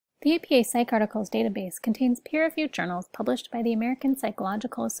The APA PsycArticles database contains peer-reviewed journals published by the American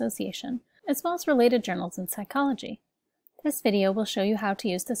Psychological Association, as well as related journals in psychology. This video will show you how to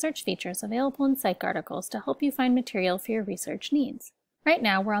use the search features available in PsycArticles to help you find material for your research needs. Right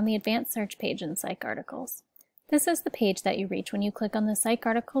now, we're on the Advanced Search page in PsycArticles. This is the page that you reach when you click on the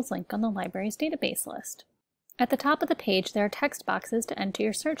PsycArticles link on the library's database list. At the top of the page, there are text boxes to enter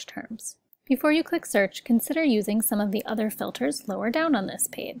your search terms. Before you click search, consider using some of the other filters lower down on this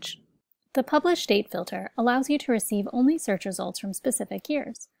page. The Published Date filter allows you to receive only search results from specific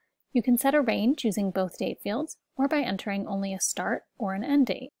years. You can set a range using both date fields or by entering only a start or an end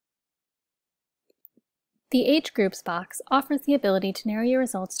date. The Age Groups box offers the ability to narrow your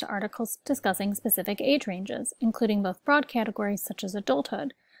results to articles discussing specific age ranges, including both broad categories such as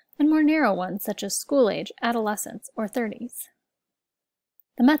adulthood and more narrow ones such as school age, adolescence, or 30s.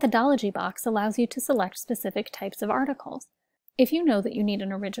 The Methodology box allows you to select specific types of articles. If you know that you need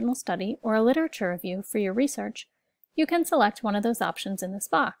an original study or a literature review for your research, you can select one of those options in this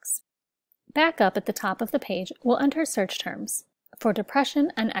box. Back up at the top of the page, we'll enter search terms for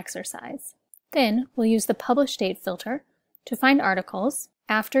depression and exercise. Then we'll use the Published Date filter to find articles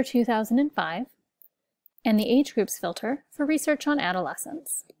after 2005 and the Age Groups filter for research on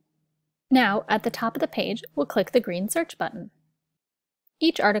adolescence. Now, at the top of the page, we'll click the green search button.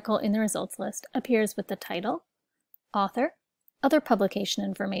 Each article in the results list appears with the title, author, other publication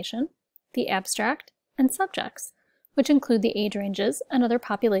information, the abstract, and subjects, which include the age ranges and other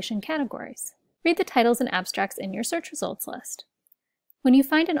population categories. Read the titles and abstracts in your search results list. When you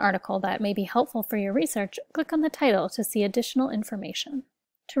find an article that may be helpful for your research, click on the title to see additional information.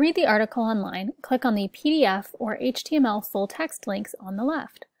 To read the article online, click on the PDF or HTML full text links on the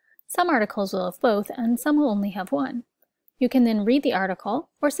left. Some articles will have both, and some will only have one. You can then read the article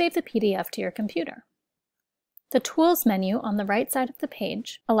or save the PDF to your computer. The Tools menu on the right side of the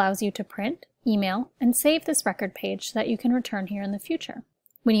page allows you to print, email, and save this record page so that you can return here in the future.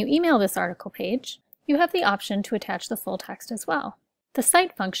 When you email this article page, you have the option to attach the full text as well. The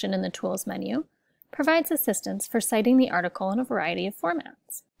Cite function in the Tools menu provides assistance for citing the article in a variety of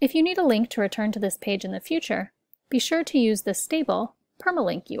formats. If you need a link to return to this page in the future, be sure to use the stable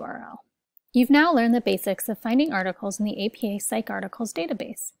permalink URL. You've now learned the basics of finding articles in the APA PsycArticles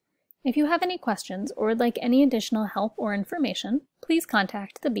database. If you have any questions or would like any additional help or information, please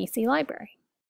contact the BC Library.